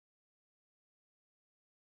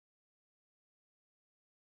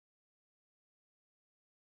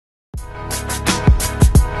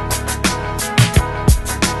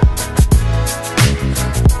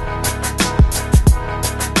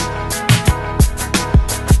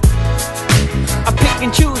I pick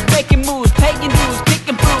and choose, making moves, taking dues,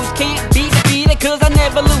 kicking brews. Can't be defeated cause I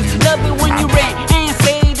never lose. Love it when you rant and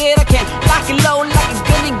say that I can. Lock it low like a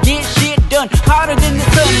gun and get shit done. Harder than the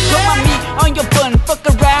sun, put my meat on your bun. Fuck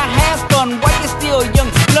around, have fun while you're still young.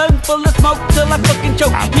 Lung full of smoke till I fucking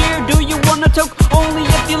choke. Here, do you wanna choke? Only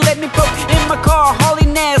if you let me poke. In my car,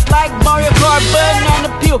 hauling ass like Mario Kart. Banana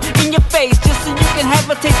peel in your face just so you can have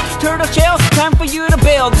a taste. Turtle shell, time for you to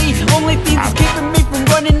bail. The only thing that's keeping me from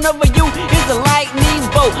running over you is a lightning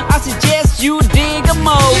bolt. I suggest you dig a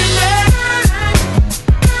moat.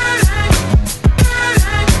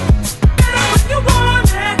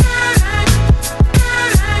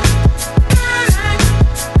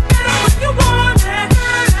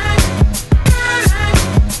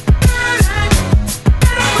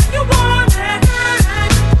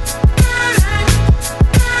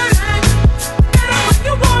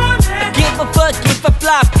 If I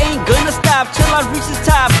flop, ain't gonna stop till I reach the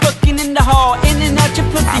top. Fucking in the hall, in and out your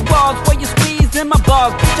pussy balls while you squeeze in my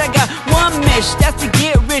balls. Bitch, I got one miss, that's to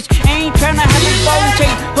get rich. Ain't tryna have a ball and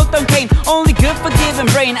chain, hooked on cane, only good for giving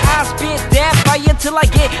brain. I spit that fire till I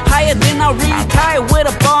get higher, then I'll retire with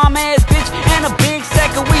a bomb ass bitch and a big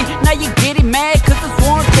sack of weed. Now you getting mad cause this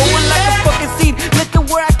one's going like a fucking seed. Look at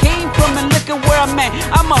where I came from and look at where I'm at.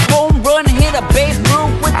 I'm a home run, hit a base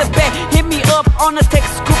roof with the bat. Hit me up on the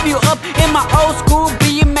text, scoop you up in my old school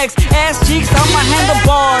BMX. Ass cheeks on my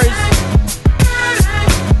handlebars.